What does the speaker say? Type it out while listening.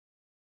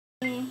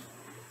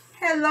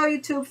Hello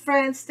YouTube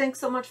friends, thanks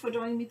so much for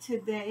joining me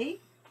today.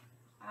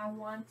 I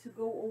want to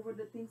go over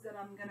the things that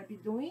I'm going to be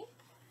doing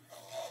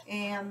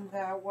and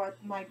what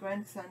my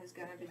grandson is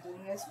going to be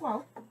doing as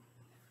well.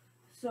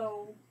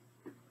 So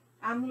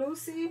I'm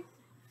Lucy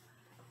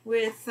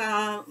with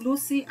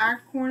Lucy Art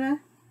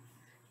Corner,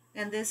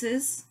 and this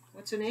is,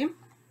 what's your name?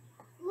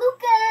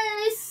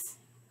 Lucas!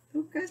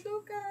 Lucas.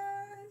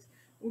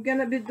 We're going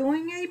to be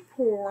doing a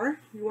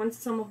pour. You want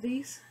some of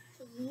these?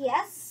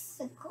 Yes,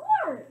 of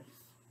course.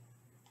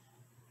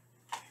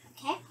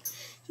 Okay,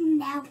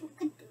 now we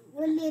could do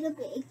a little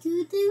bit.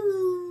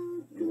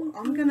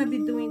 I'm going to be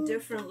doing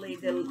differently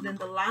than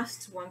the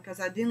last one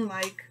because I didn't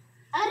like...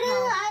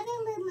 I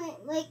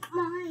didn't like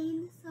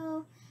mine.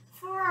 So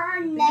for our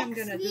next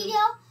video,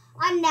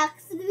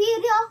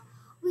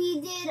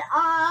 we did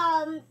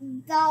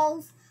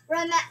those.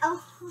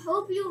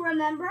 Hope you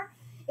remember.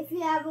 If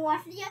you haven't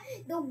watched it yet,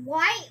 the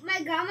white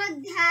my grandma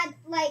had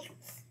like.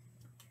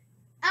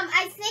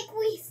 I think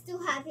we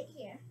still have it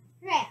here.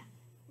 Right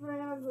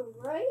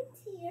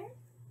here.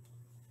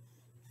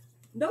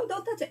 No,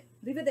 don't touch it.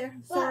 Leave it there.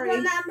 But Sorry.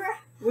 remember,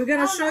 we're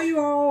gonna show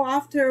you all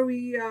after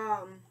we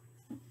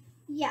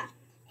yeah.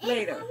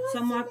 Later,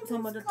 some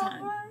other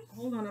time.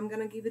 Hold on, I'm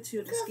gonna give it to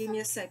you. Just give me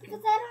a second.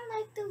 Because I don't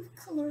like those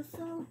colors,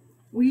 so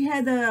we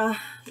had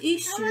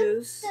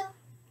issues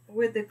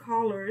with the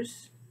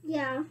colors.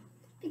 Yeah,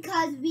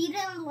 because we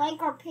didn't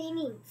like our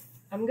paintings.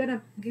 I'm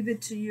gonna give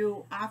it to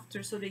you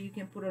after so that you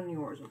can put on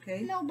yours,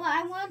 okay? No, but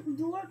I want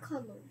your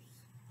colors.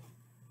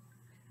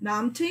 Now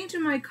I'm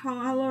changing my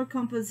color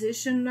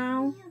composition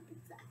now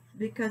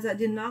because I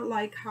did not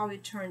like how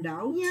it turned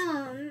out.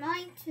 Yeah,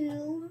 mine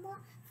too.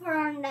 For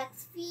our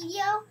next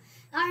video,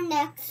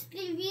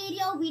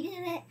 we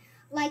didn't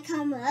like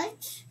how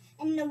much,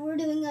 and then we're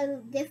doing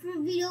a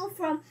different video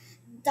from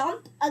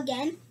dump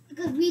again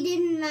because we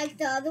didn't like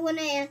the other one,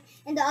 and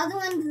the other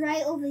one's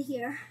right over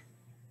here.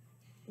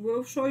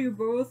 We'll show you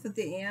both at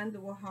the end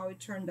how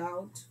it turned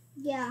out.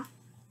 Yeah.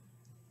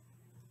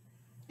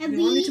 And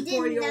you want me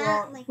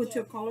to put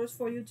your colors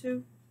for you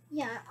too?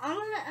 Yeah, I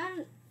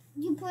want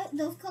you put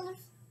those colors.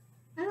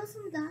 I want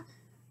some of that.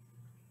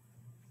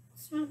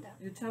 Some of that.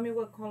 You tell me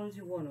what colors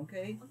you want,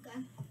 okay?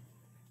 Okay.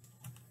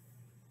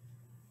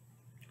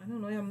 I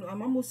don't know.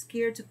 I'm almost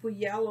scared to put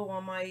yellow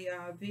on my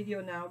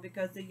video now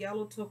because the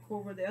yellow took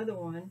over the other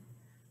one.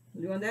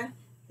 You want that?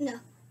 No.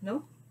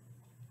 No?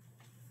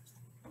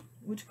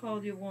 Which color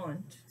do you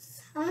want?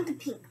 I want the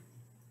pink.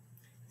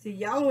 See,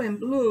 yellow and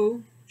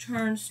blue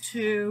turns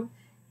to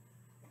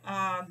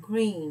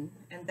green,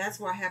 and that's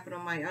what happened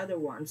on my other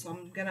one. So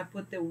I'm gonna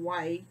put the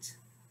white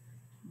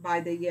by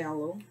the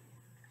yellow.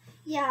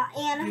 Yeah,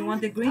 and you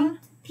want the green?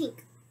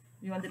 Pink.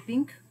 You want the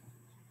pink?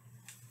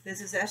 This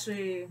is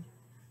actually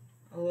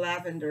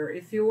lavender.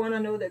 If you want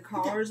to know the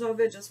colors of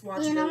it, just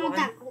watch the I one. want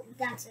that gold.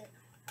 That's it.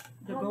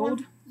 The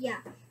gold?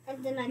 Yeah,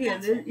 and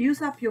then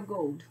use up your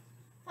gold.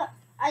 But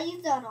I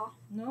used that all.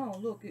 No,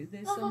 look,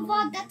 there's some.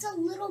 That's a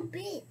little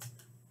bit,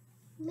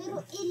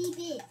 little itty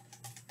bit.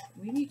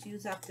 We need to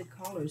use up the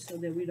colors so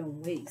that we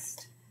don't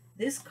waste.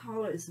 This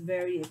color is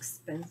very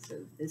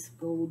expensive. This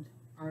gold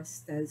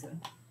Arteza.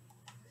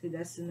 See,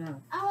 that's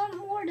enough. I want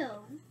more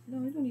though.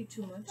 No, you don't need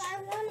too much. But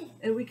I want it.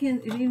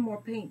 And you need more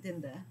paint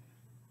than that.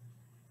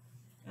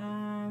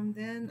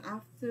 Then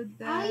after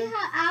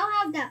that, I'll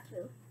have that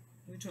blue.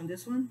 Which one?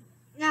 This one?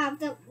 No,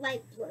 the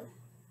light blue.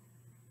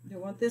 You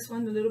want this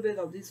one? A little bit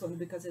of this one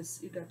because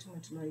you got too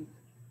much light.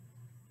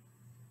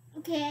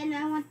 Okay, and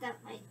I want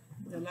that light.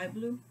 The light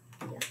blue?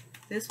 Yeah.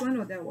 This one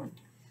or that one?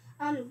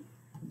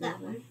 That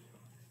one.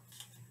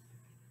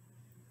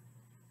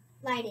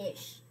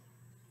 Lightish.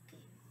 Okay.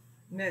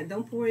 No,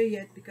 don't pour it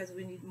yet because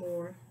we need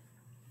more.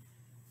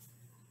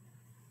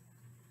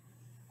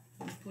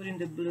 I'm putting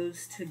the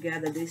blues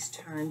together this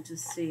time to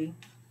see.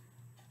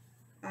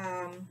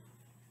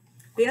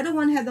 The other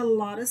one had a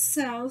lot of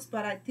cells,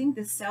 but I think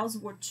the cells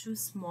were too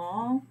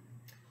small.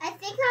 I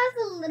think I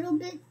have a little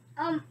bit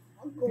gold.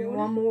 You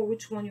want more?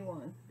 Which one you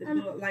want? The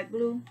blue, light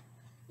blue?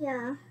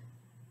 Yeah.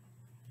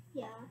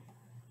 Yeah.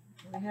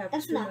 We have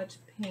too much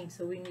paint,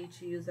 so we need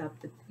to use up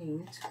the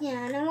paint.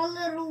 Yeah, and I want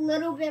a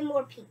little bit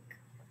more pink.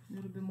 A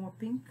little bit more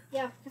pink?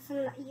 Yeah,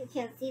 because you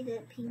can't see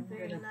the pink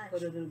very much. I'm going to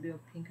put a little bit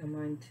of pink on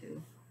mine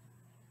too.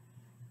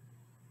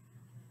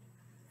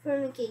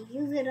 For we can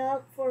use it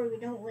up for we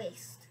don't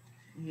waste.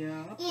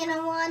 Yeah. And I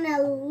want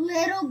a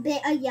little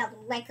bit of yellow,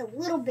 like a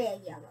little bit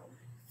of yellow.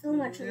 So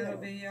much a little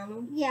bit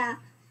yellow? Yeah.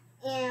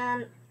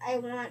 And I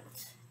want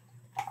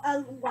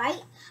a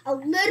white, a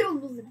little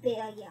bit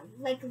of yellow,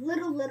 like a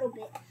little bit of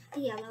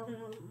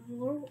yellow,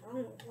 more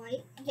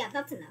white. Yeah,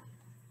 that's enough.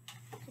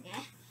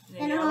 Okay.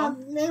 And I want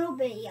a little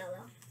bit of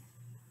yellow.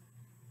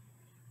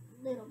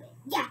 Little bit.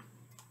 Yeah.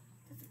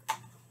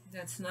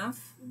 That's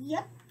enough?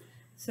 Yep.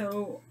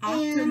 So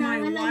after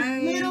my white,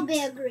 a little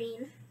bit of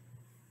green.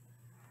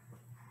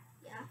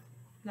 Yeah.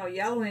 Now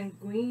yellow and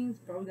green is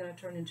probably gonna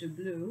turn into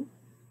blue.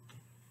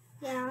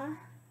 Yeah.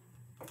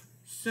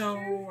 So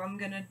I'm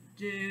gonna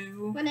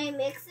do. When I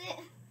mix it,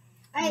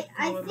 I think.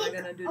 Am I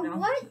gonna do now?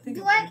 What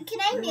do I? Can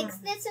I mix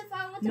this if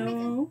I want to make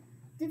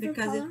it? different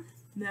Because color?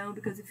 No,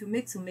 because if you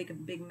mix, you'll make a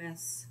big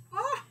mess.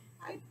 Ah,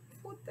 I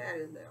put that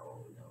in there.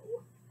 Oh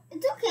no.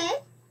 It's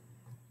okay.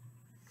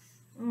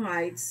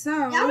 Alright, so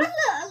I want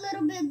a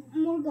little bit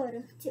more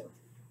glitter too.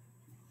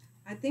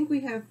 I think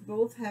we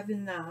both have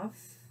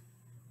enough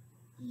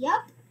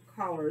Yep.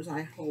 colors,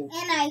 I hope.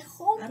 And I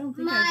hope I don't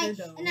think I did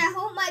those. And I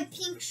hope my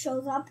pink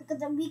shows up because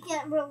then we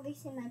can't really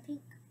see my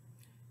pink.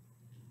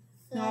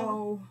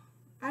 So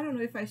I don't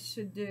know if I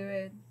should do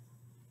it.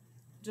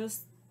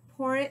 Just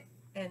pour it,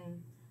 and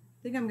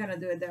I think I'm gonna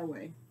do it that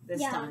way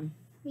this time.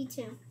 Me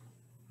too.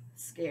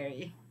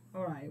 Scary.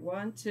 Alright,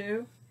 1,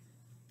 2,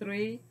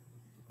 3.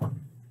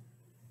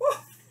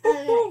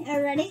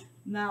 Okay, ready?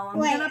 Now I'm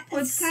gonna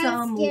put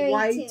some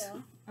white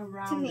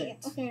around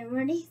it. Okay,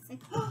 ready?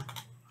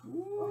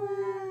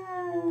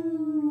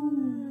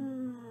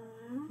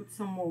 Put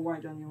some more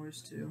white on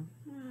yours too.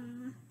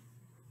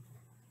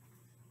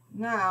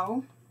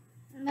 Now,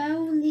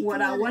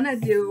 what I want to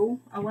do,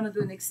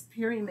 an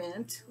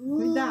experiment.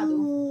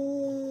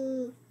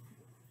 Cuidado.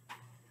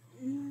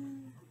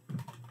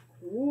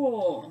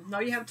 Cool. Now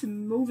you have to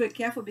move it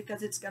careful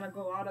because it's gonna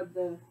go out of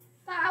the.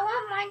 But I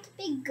want mine to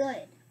be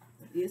good.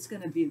 It's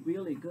gonna be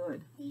really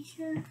good. Are you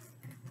sure?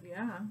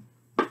 Yeah.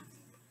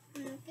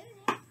 Okay.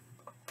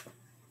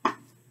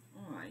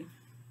 Alright.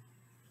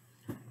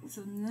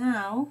 So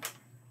now,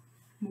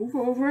 move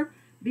over.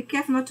 Be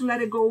careful not to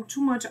let it go too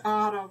much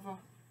out of.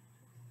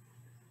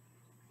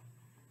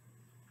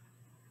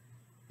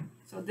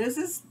 So this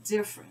is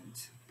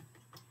different.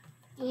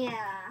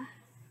 Yeah.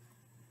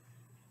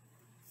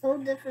 So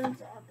different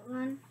to the other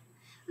one.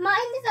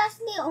 Mine is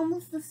actually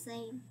almost the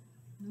same.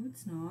 No,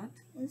 it's not.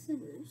 Yes, it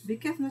is. Be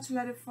careful not to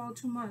let it fall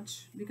too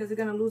much because you're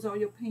gonna lose all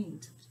your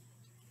paint.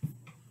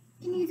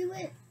 Can you do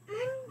it?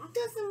 Mine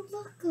doesn't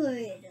look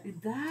good.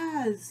 It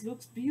does.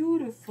 Looks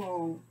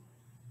beautiful.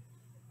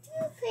 Do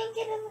you think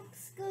it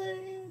looks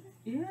good?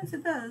 Yes,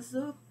 it does.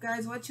 Look,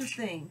 guys, what you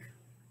think?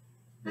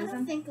 I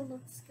don't think it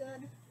looks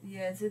good.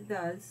 Yes, it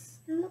does.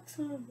 It looks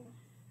horrible.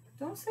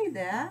 Don't say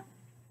that.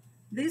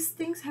 These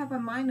things have a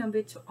mind of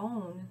its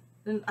own.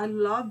 And I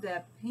love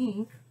that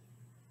pink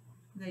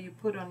that you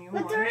put on yours.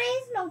 But there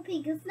is no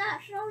pink. It's not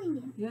showing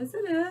it. Yes,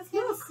 it is. Let me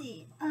Look,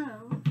 see.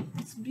 Oh.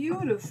 it's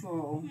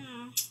beautiful.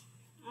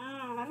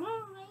 I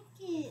don't like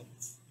it.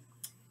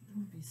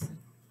 Don't be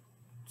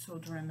so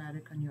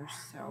dramatic on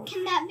yourself.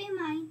 Can that be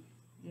mine?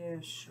 Yeah,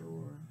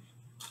 sure.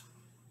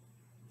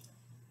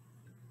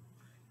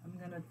 I'm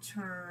gonna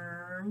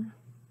turn.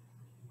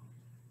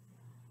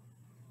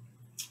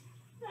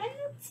 Mine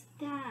looks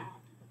bad.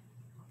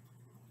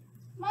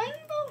 Mine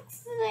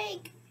looks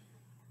like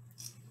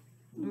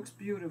Looks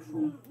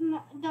beautiful.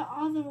 the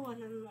other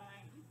one of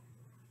mine.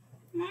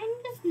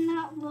 Mine does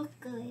not look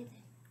good.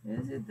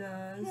 Yes, it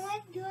does.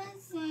 Mine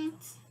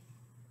doesn't.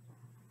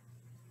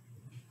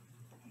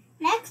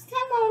 Next time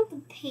I want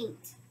to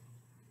paint.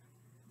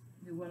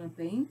 You wanna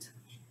paint?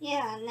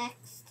 Yeah,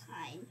 next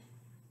time.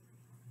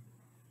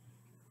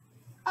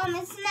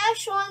 It's not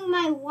showing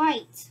my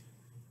white.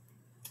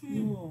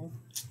 No.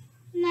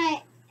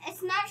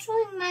 It's not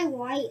showing my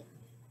white.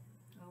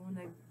 I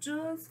wanna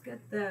just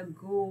get that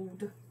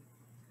gold.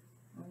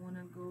 I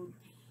wanna go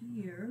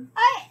here.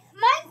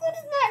 My gold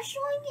is not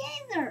showing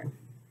either.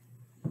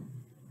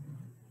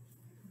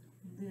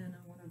 Then I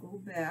wanna go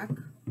back.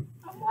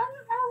 I want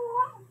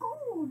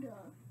gold.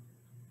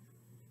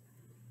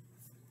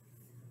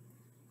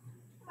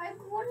 My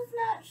gold is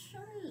not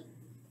showing.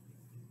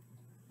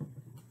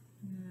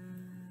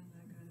 And I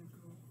gotta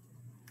go.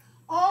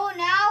 Oh,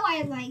 now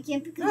I like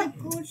it because the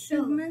gold You're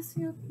shows.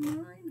 messing up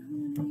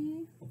mine,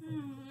 honey.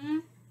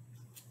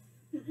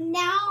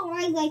 Now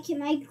I like it.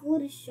 My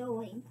gold is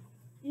showing.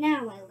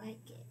 Now I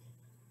like it.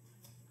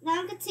 Now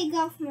I'm gonna take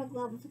off my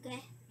gloves,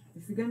 okay?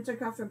 If you're gonna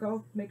take off your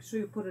glove, make sure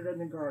you put it in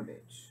the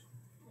garbage.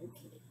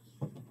 Okay.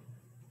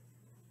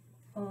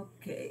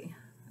 Okay.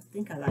 I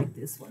think I like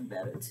this one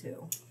better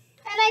too.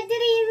 And I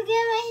didn't even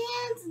get my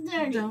hands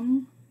dirty.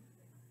 Don't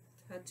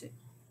touch it.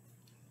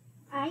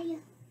 I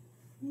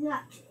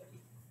touch it.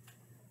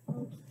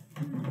 Okay.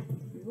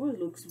 Yours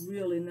looks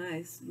really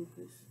nice,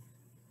 Lucas.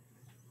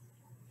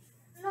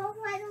 No,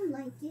 I don't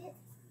like it.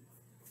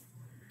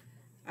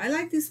 I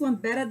like this one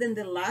better than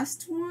the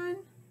last one.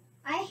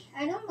 I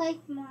don't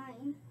like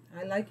mine.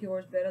 I like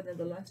yours better than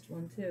the last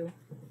one too.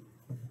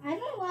 I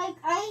don't like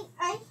I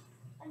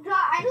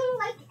don't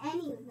like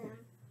any of them.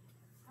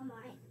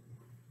 Mine.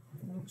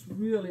 It looks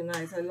really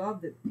nice. I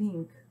love the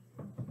pink.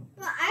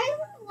 But I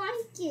don't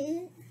like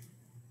it.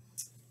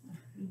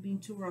 You're being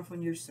too rough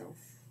on yourself.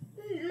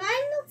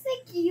 Mine looks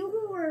like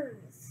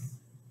yours.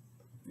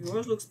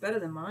 Yours looks better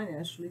than mine,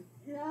 Ashley.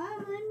 No,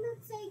 mine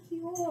looks like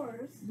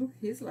yours. Look,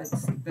 his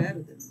looks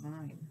better than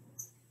mine.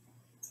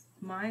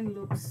 Mine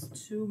looks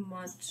too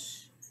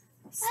much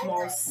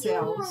small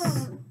cells.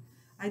 Yours.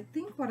 I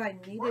think what I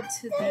needed Why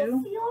to does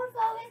do. yours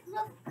always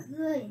look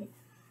good?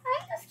 I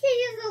just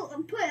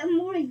can put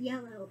more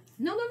yellow.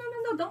 No,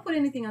 don't put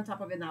anything on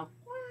top of it now.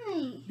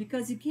 Why?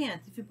 Because you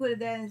can't. If you put it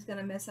there, it's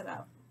gonna mess it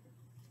up.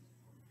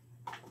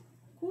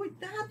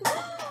 Cuidado!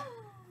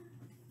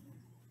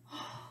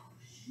 Oh,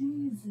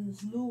 Jesus.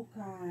 Jesus, look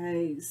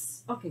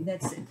guys. Okay,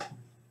 that's it.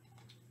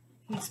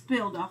 He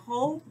spilled a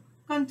whole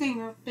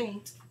container of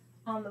paint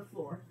on the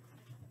floor.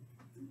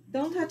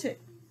 Don't touch it.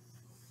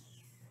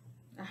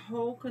 A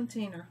whole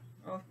container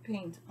of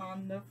paint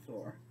on the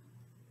floor.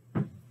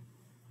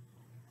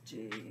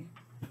 Gee.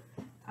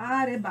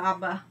 Are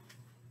baba.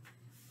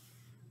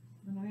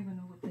 I don't even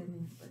know what that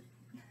means, but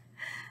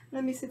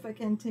let me see if I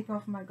can take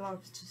off my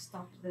gloves to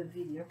stop the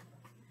video.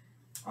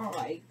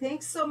 Alright,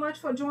 thanks so much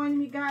for joining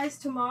me guys.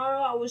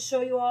 Tomorrow I will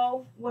show you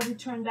all what it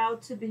turned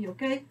out to be,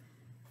 okay?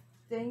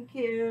 Thank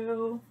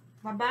you.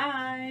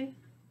 Bye-bye.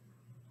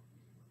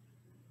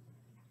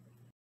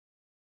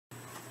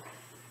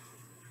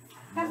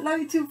 Hello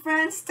YouTube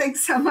friends,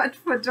 thanks so much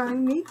for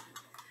joining me.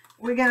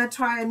 We're gonna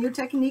try a new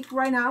technique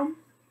right now.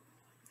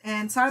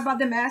 And sorry about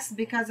the mess,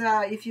 because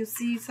if you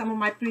see some of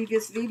my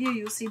previous video,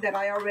 you'll see that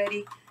I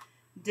already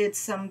did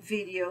some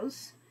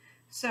videos.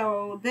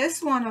 So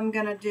this one I'm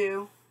gonna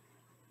do,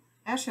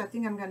 actually I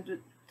think I'm gonna do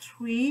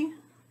 3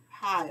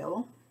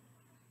 pile.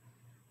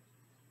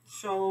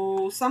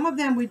 So some of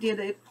them we did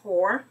a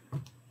pour,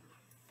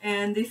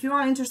 and if you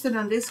are interested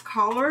in this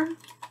color,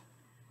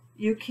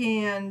 you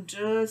can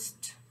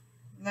just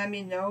let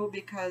me know,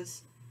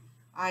 because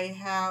I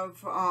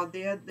have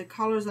the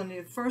colors on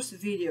the first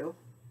video.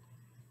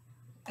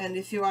 And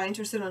if you are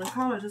interested in the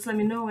color, just let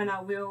me know and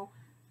I will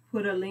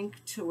put a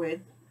link to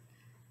it.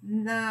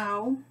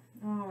 Now,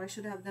 oh, I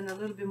should have done a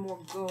little bit more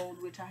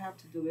gold, which I have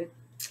to do it.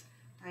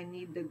 I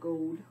need the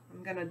gold.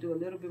 I'm gonna do a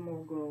little bit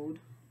more gold.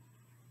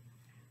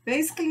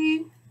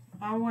 Basically,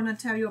 I want to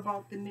tell you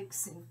about the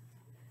mixing.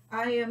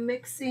 I am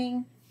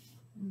mixing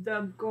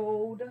the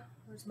gold.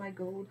 Where's my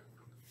gold?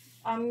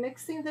 I'm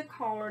mixing the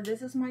color.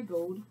 This is my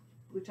gold,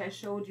 which I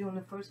showed you in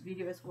the first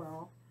video as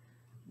well.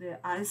 The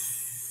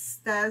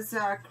that's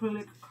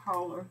acrylic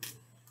color,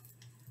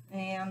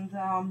 and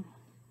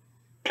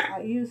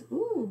I use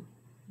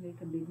make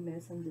a big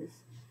mess on this.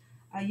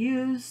 I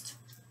used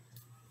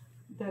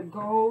the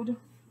gold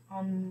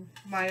on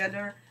my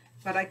other,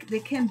 but they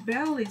can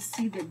barely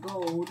see the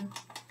gold,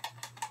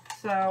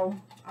 so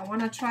I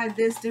want to try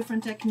this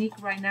different technique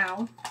right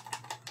now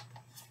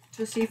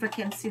to see if I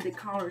can see the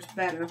colors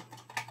better.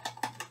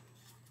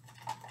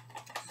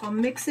 So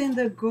I'm mixing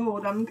the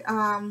gold.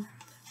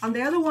 On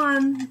the other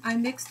one, I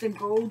mixed the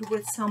gold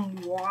with some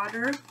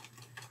water.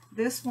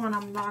 This one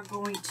I'm not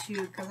going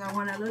to, because I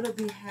want a little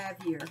bit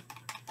heavier.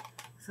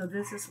 So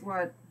this is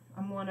what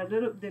I want,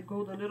 the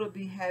gold a little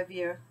bit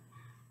heavier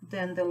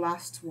than the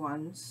last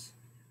ones.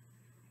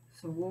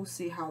 So we'll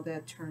see how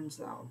that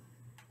turns out.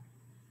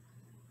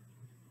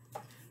 I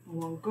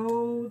want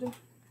gold.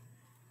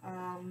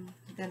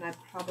 Then I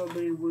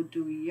probably would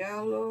do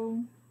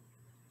yellow.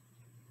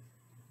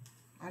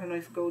 I don't know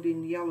if gold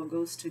and yellow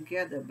goes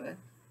together, but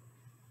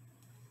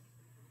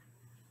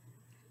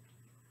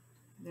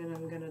then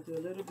I'm gonna do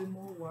a little bit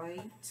more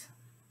white.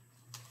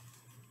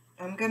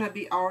 I'm gonna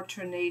be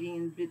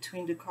alternating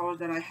between the color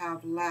that I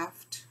have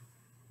left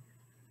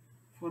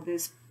for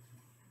this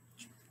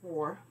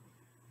pour.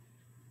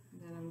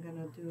 Then I'm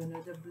gonna do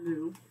another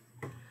blue.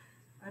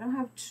 I don't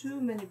have too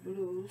many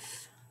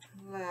blues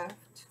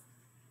left,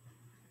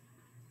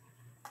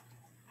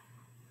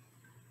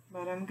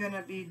 but I'm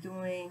gonna be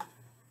doing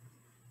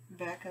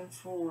back and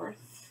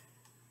forth.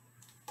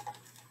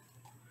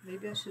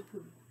 Maybe I should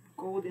put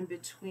gold in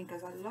between,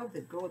 because I love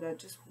the gold. I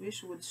just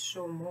wish it would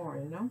show more,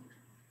 you know.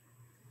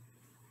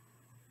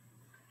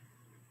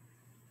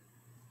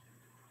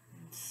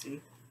 Let's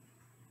see.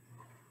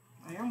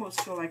 I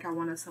almost feel like I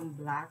wanted some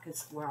black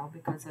as well,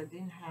 because I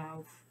didn't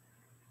have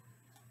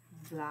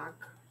black.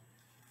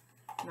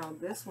 Now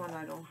this one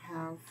I don't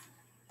have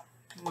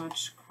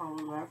much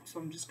color left, so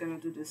I'm just gonna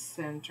do the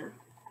center.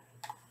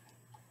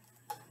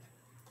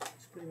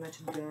 It's pretty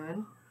much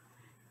done.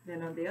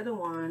 Then on the other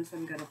ones,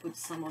 I'm gonna put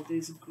some of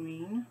this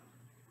green.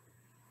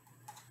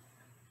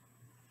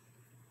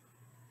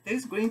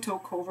 This green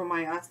took over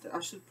my, I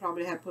should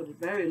probably have put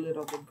very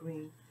little of the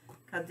green,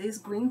 because this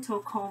green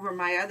took over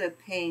my other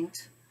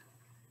paint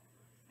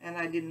and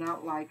I did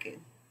not like it.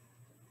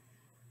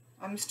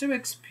 I'm still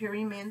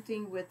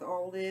experimenting with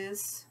all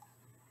this.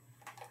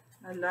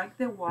 I like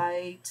the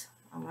white,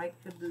 I like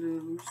the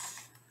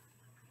blues,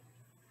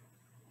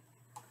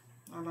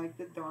 I like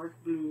the dark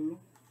blue.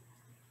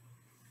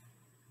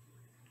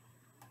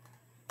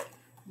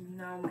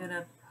 Now I'm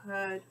gonna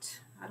put,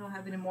 I don't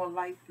have any more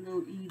light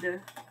blue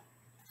either.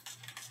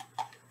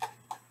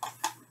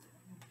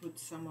 Put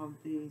some of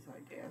these, I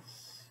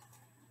guess,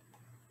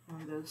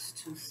 on those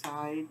two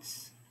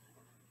sides,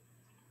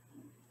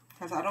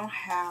 because I don't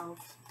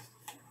have,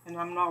 and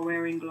I'm not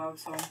wearing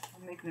gloves, so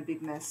I'm making a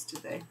big mess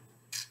today.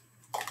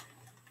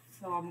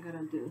 So I'm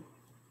gonna do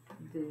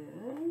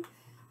this.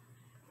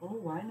 Oh,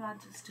 why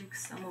not just take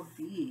some of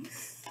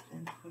these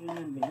and put in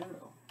the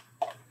middle?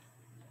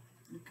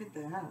 Look at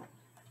that.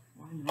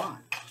 Why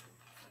not?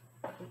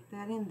 Put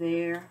that in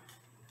there.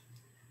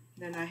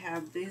 Then I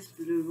have this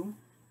blue.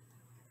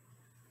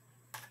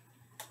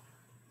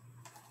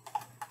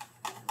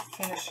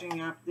 Finishing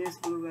up this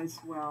blue as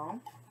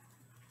well.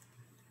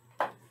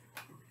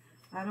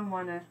 I don't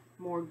want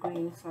more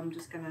green, so I'm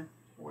just gonna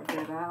pour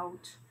that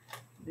out.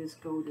 This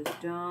gold is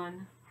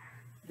done.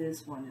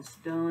 This one is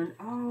done.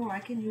 Oh, I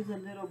can use a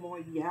little more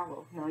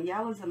yellow. Now,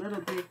 yellow is a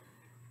little bit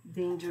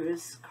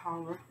dangerous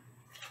color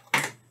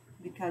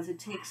because it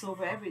takes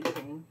over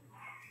everything.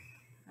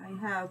 I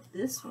have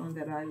this one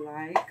that I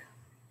like.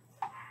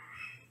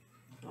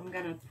 So I'm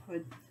gonna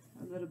put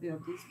a little bit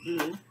of this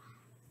blue.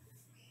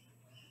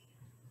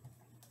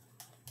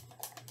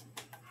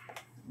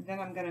 And then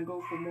I'm gonna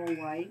go for more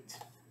white.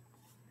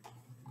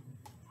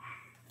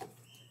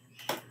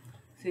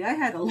 See, I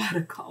had a lot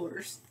of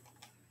colors.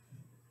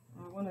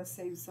 I want to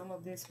save some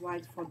of this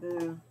white for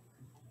the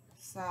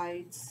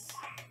sides.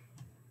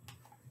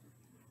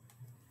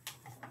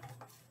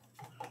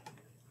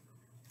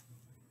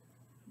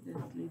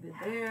 Just leave it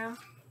there.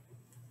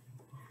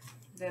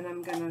 Then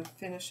I'm gonna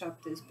finish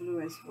up this blue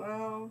as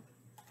well.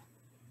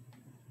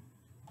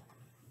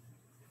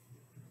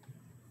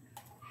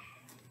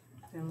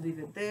 Then leave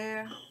it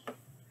there.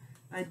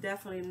 I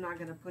definitely am not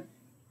gonna put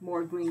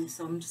more green,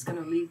 so I'm just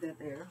gonna leave that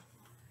there.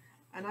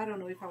 And I don't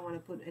know if I want to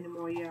put any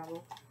more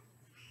yellow.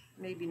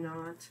 Maybe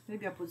not.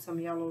 Maybe I'll put some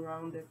yellow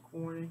around the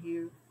corner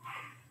here.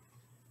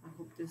 I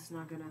hope this is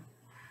not gonna,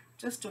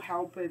 just to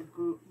help it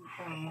go.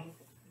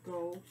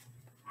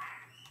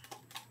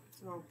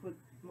 So I'll put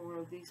more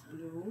of this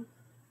blue.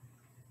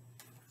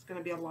 It's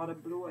gonna be a lot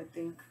of blue, I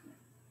think.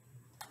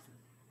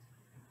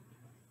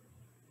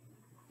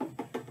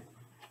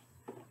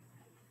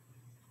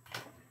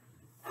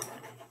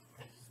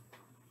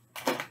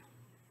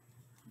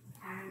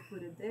 Let me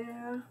put it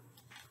there.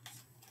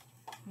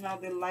 Now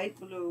the light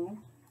blue.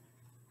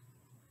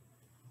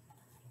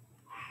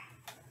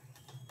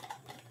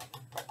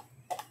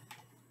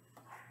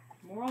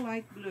 More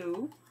light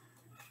blue.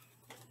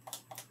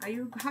 How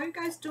you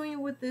guys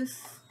doing with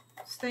this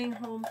staying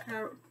home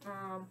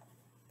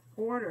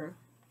order?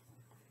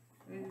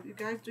 Are you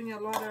guys doing a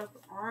lot of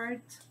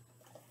art?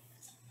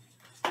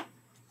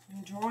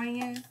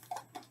 Enjoying it?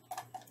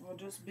 Or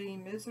just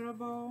being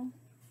miserable?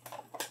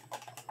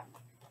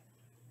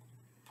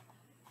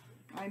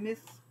 I miss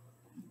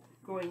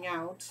going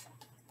out.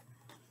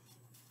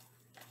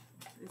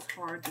 It's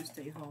hard to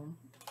stay home.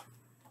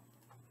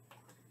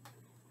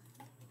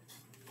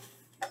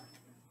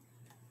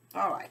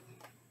 Alright.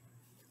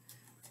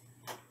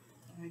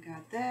 I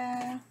got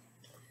that.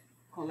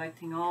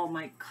 Collecting all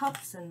my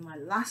cups, and my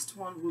last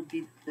one will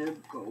be the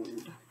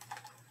gold.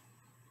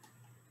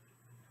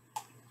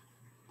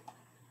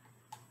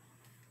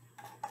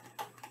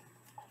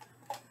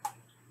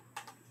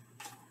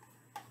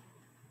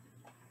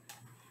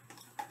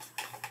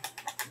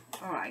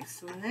 Alright,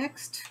 so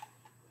next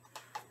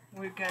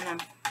we're gonna,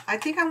 I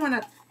think I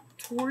want to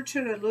torch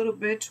it a little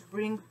bit to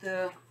bring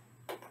the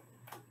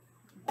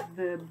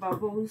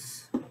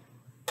bubbles.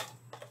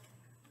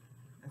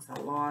 That's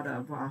a lot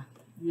of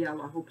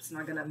yellow. I hope it's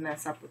not gonna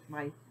mess up with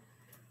my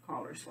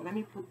color. So let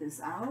me put this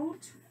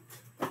out.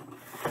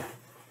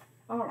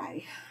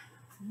 Alright,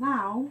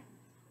 now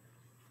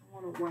I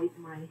want to wipe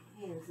my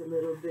hands a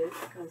little bit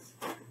because,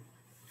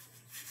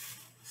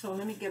 so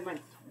let me get my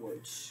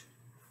torch.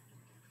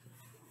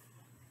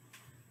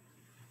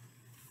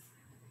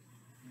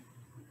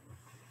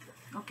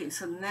 Okay,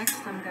 so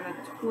next I'm gonna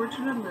torch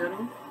it a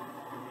little.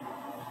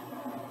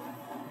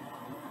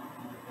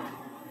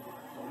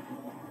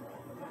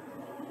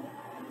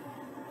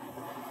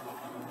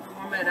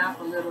 Warm it up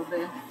a little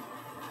bit.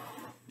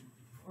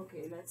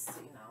 Okay, let's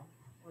see now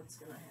what's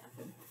gonna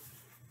happen.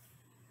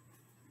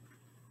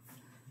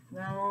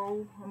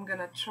 Now I'm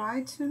gonna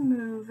try to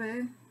move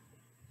it.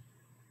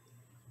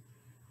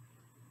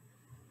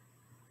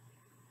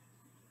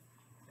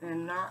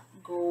 And not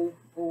go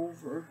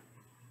over.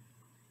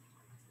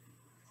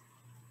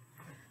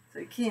 So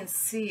you can't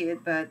see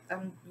it, but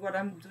what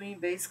I'm doing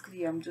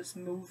basically, I'm just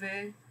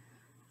moving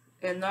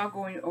and not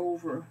going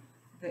over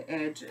the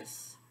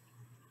edges.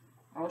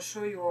 I'll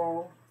show you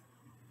all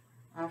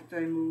after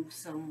I move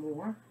some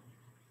more.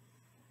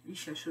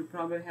 Eesh, I should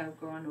probably have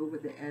gone over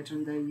the edge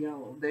on the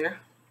yellow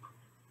there,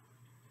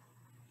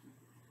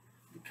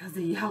 because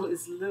the yellow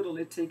is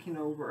literally taking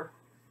over.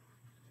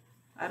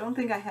 I don't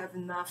think I have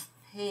enough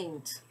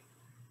paint.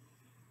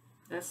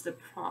 That's the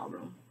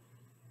problem.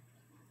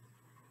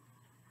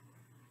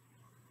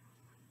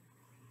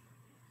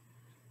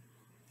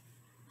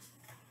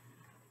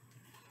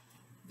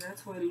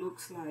 That's what it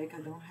looks like.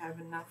 I don't have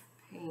enough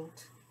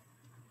paint.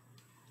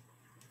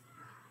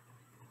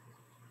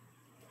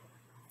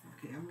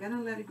 Okay, I'm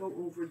gonna let it go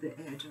over the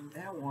edge on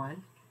that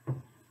one.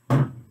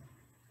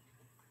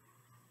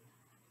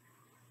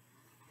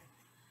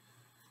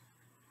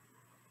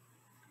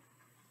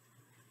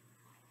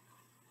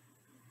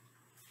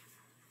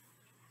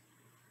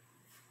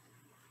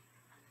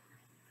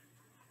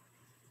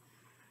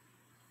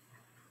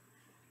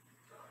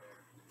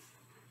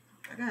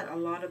 I got a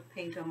lot of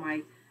paint on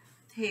my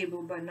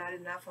table, but not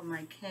enough on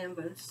my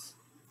canvas.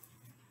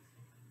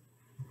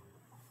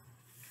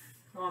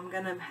 So I'm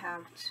gonna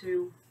have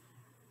to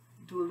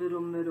do a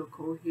little middle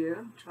coat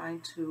here,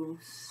 trying to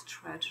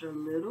stretch it a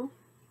little.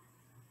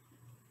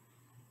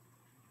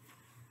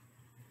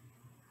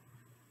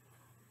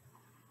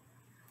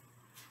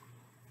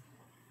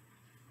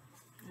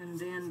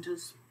 and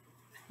just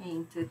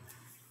paint it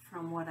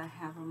from what I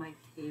have on my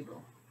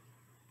table.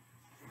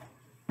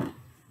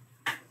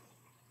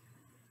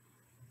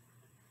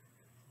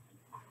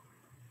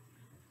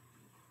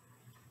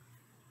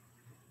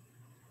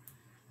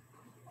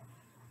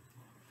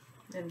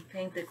 And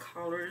paint the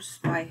colors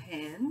by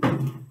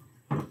hand.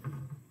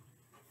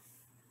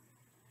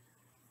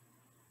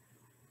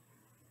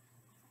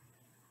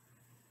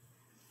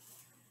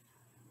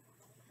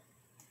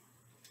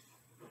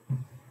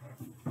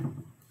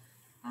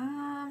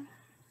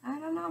 I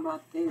don't know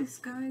about this,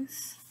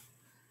 guys.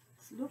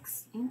 This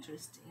looks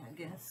interesting, I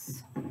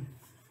guess.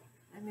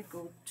 Let me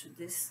go to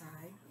this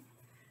side.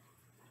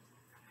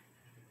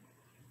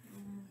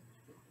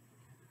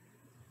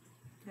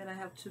 Then I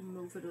have to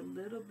move it a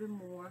little bit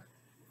more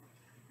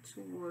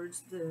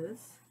towards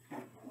this.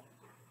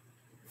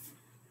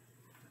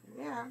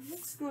 Yeah,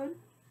 looks good.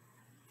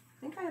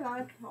 I think I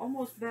like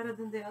almost better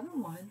than the other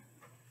one.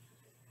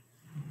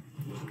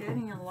 It's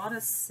getting a lot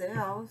of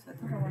cells. I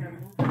think I want to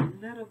move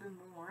it a little bit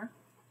more.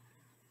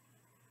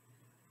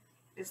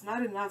 It's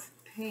not enough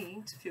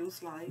paint,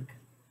 feels like.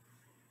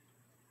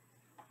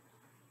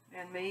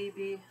 And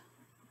maybe,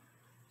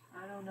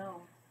 I don't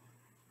know.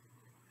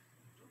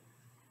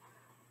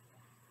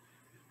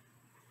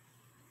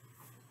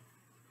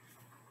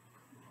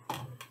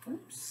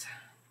 Oops.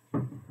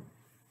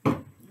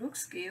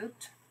 Looks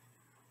cute.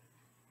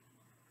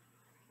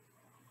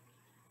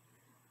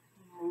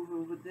 Move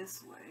over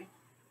this way.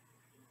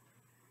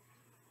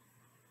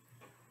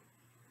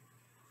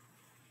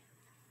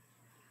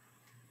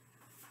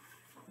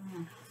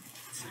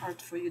 It's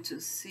hard for you to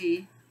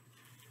see.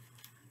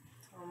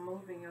 So I'm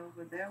moving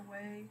over that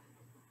way.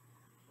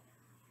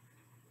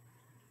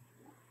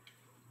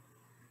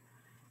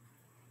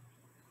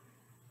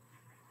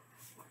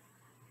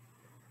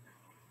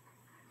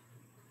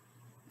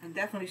 I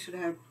definitely should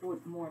have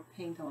put more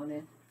paint on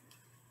it.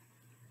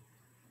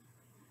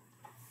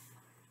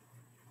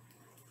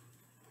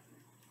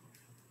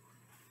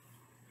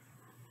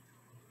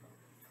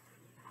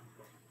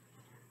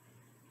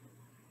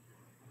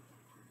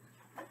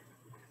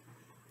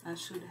 I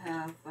should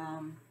have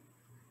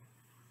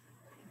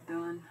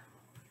done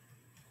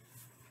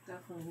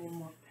definitely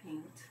more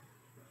paint.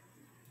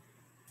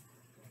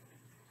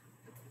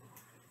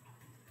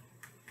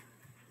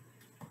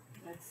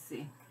 Let's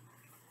see.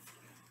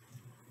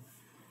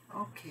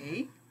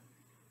 Okay.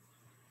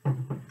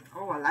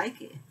 Oh, I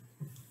like it.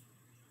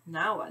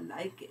 Now I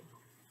like it.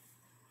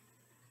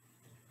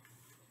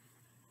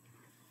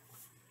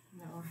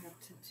 Now I have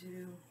to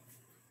do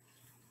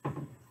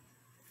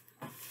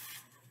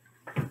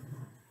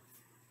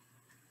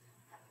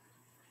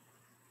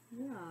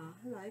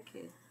I like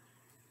it.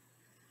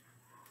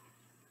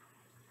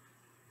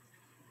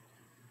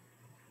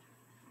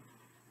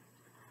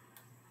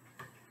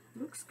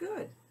 Looks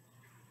good.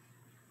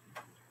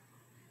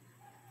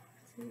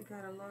 See, you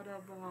got a lot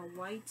of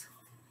white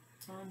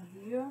on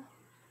here.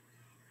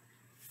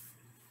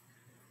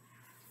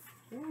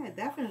 Yeah, it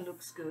definitely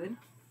looks good.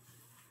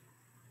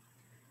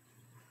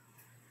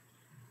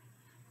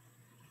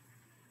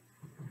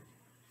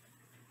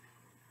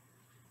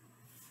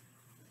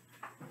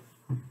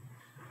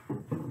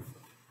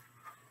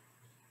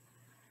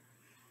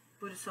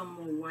 Put some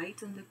more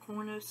white in the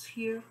corners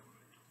here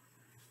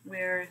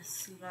where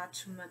it's not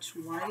too much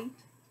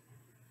white.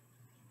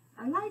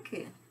 I like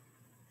it.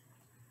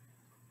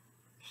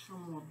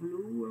 Some more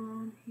blue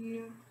around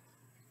here.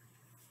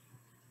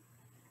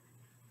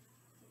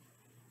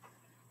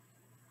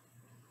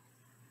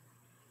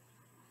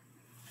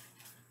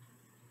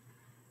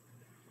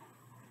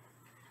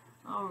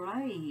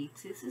 Alright,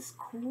 this is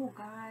cool,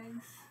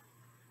 guys.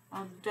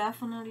 I'm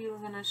definitely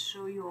gonna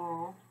show you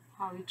all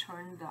how it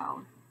turned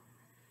out.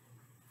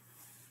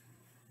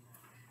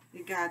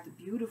 You got the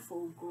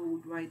beautiful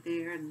gold right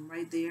there and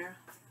right there.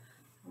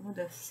 I'm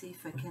gonna see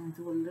if I can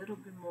do a little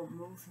bit more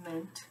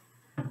movement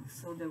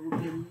so there will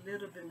be a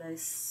little bit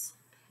less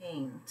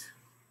paint.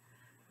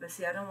 But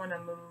see, I don't want to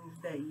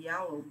move that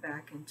yellow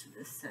back into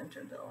the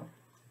center though.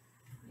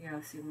 Yeah,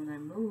 see, when I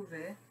move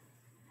it,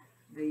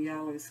 the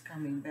yellow is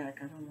coming back.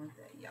 I don't want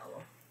that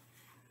yellow.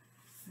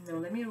 No,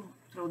 let me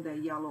throw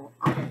that yellow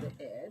out of the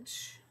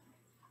edge.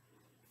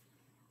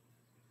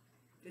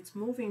 It's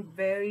moving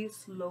very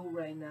slow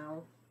right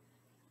now.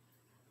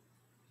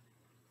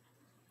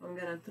 I'm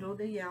gonna throw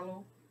the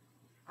yellow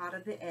out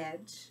of the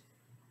edge.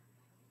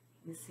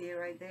 You see it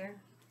right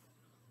there?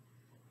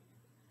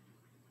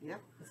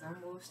 Yep, it's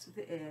almost to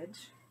the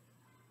edge.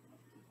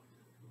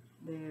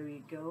 There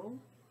we go.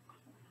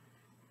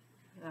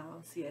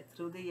 Now, see, I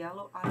threw the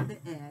yellow out of the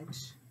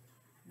edge.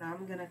 Now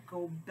I'm gonna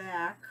go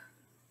back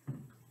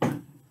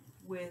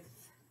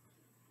with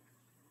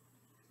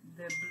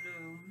the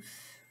blues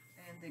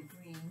and the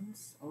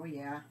greens. Oh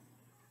yeah,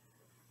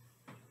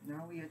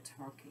 now we are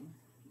talking.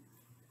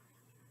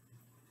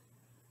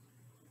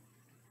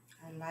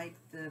 I like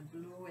the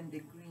blue and the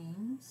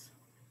greens.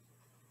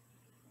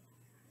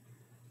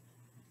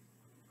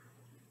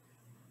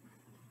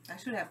 I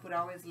should have put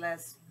always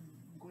less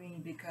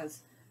green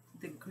because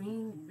the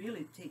green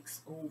really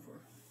takes over.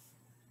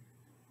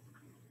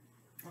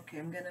 Okay,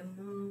 I'm gonna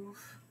move.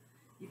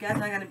 You guys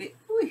not gonna be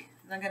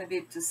not gonna be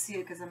able to see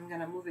it because I'm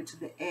gonna move it to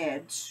the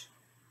edge.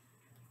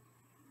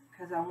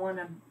 Because I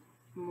wanna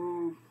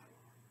move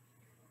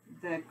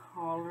the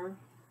color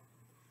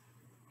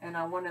and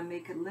I wanna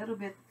make it a little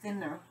bit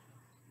thinner.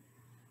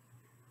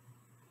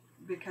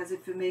 Because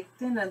if you make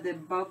thinner, the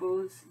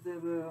bubbles,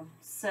 the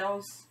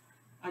cells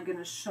are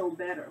gonna show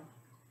better.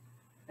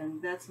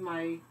 And that's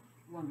what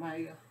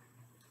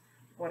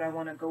I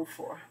wanna go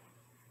for.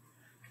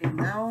 Okay,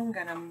 now I'm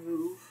gonna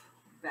move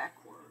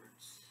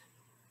backwards.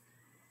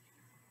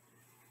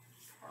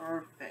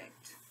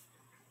 Perfect.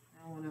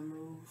 I want to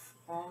move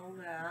all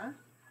that.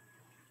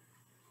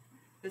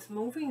 It's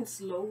moving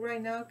slow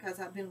right now because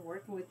I've been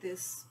working with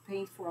this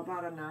paint for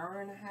about an hour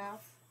and a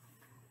half.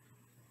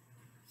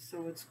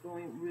 So it's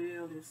going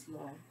really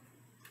slow.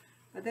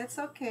 But that's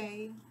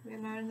okay. We're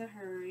not in a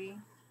hurry.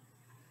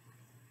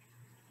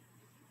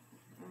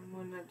 I'm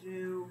going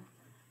to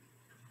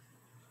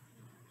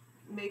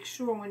make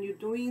sure when you're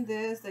doing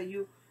this that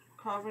you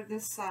cover the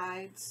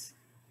sides.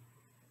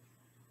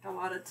 A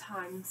lot of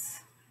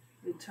times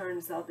it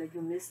turns out that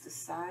you miss the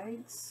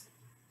sides.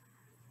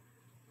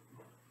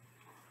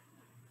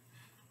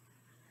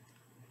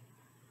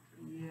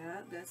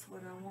 Yeah, that's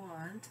what I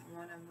want. I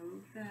want to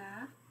move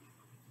that.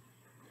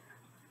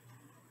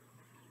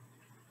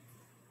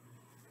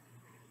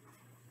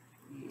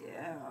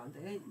 Yeah,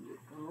 there you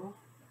go.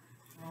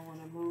 I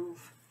want to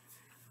move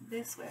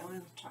this way. I'm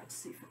going to try to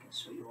see if I can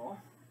show you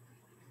all.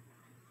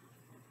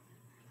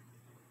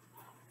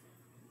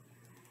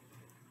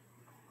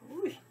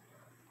 Ooh.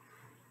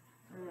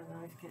 I don't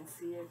know if you can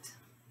see it.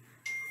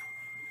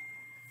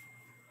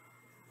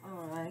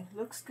 Alright,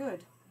 looks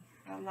good.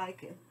 I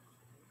like it.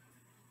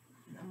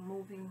 I'm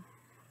moving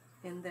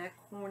in that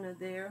corner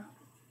there.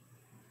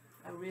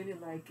 I really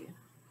like it.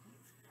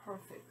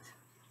 Perfect.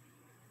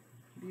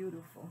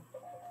 Beautiful.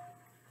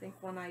 I think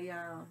when I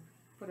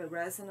put a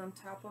resin on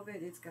top of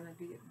it, it's going to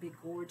be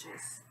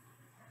gorgeous.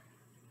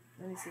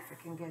 Let me see if I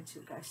can get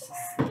you guys to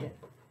see it.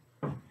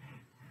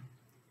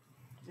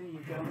 There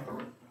you go.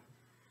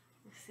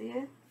 You see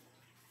it?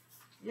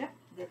 Yep,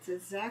 that's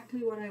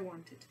exactly what I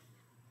wanted.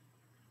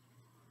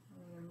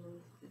 I'm going to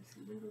move this a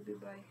little bit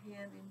by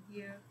hand in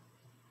here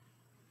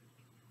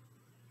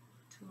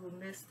to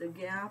miss the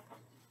gap.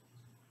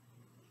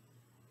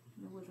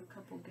 There was a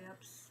couple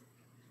gaps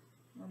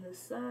on the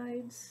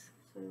sides,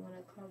 so we want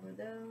to cover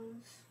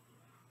those.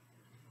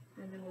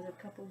 And there was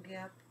a couple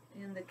gaps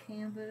in the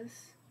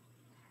canvas.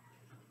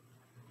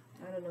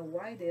 I don't know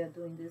why they are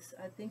doing this.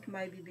 I think it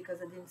might be because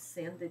I didn't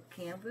sand the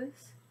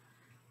canvas.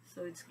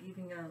 So it's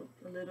giving out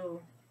a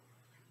little,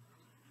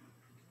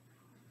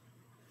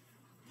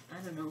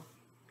 I don't know,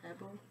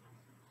 pebble.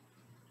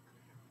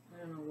 I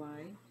don't know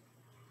why.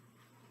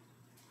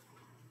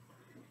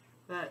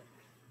 But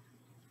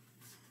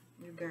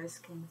you guys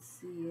can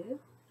see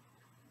it.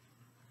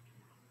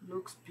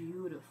 Looks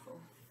beautiful.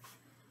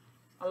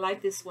 I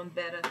like this one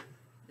better,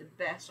 the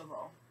best of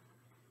all.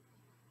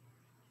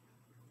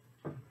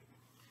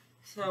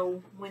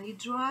 So when it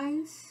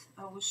dries,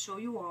 I will show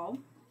you all.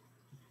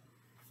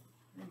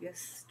 I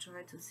guess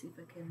try to see if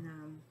I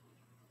can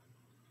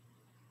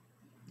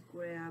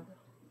grab.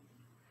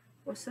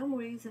 For some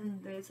reason,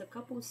 there's a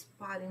couple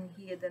spots in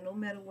here that no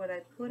matter what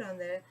I put on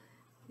there,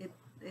 it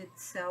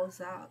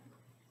sells out.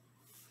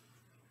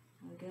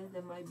 I guess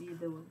that might be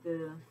the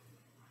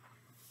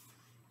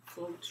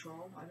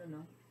Floetrol. I don't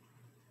know.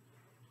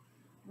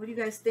 What do you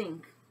guys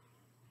think?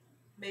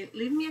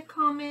 Leave me a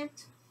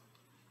comment.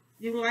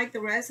 Do you like the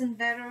resin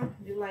better?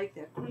 Do you like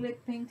the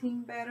acrylic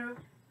painting better?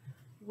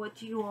 What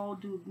do you all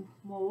do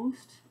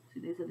most?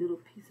 See, there's a little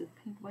piece of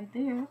paint right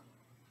there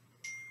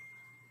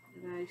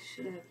that I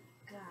should have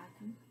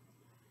gotten.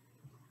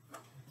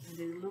 And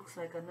it looks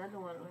like another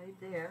one right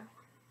there.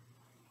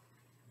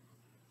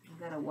 You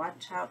gotta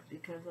watch out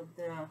because of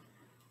the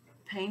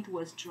paint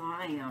was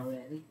drying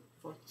already.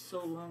 For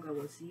so long I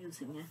was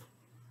using it.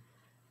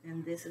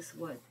 And this is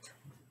what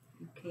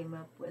we came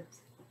up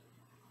with.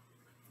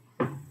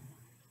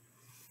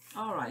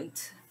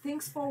 Alright,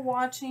 thanks for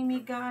watching me,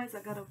 guys.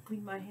 I gotta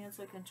clean my hands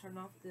so I can turn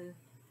off the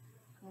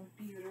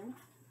computer.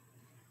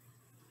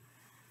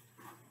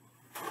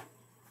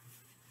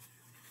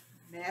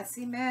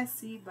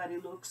 Messy, but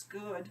it looks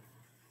good.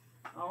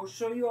 I'll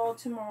show you all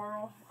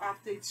tomorrow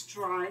after it's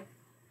dry.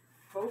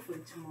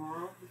 Hopefully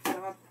tomorrow, if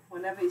not,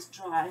 whenever it's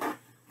dry.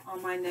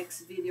 On my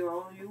next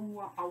video,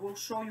 I will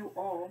show you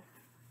all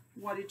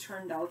what it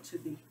turned out to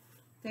be.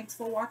 Thanks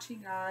for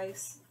watching,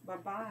 guys.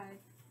 Bye-bye.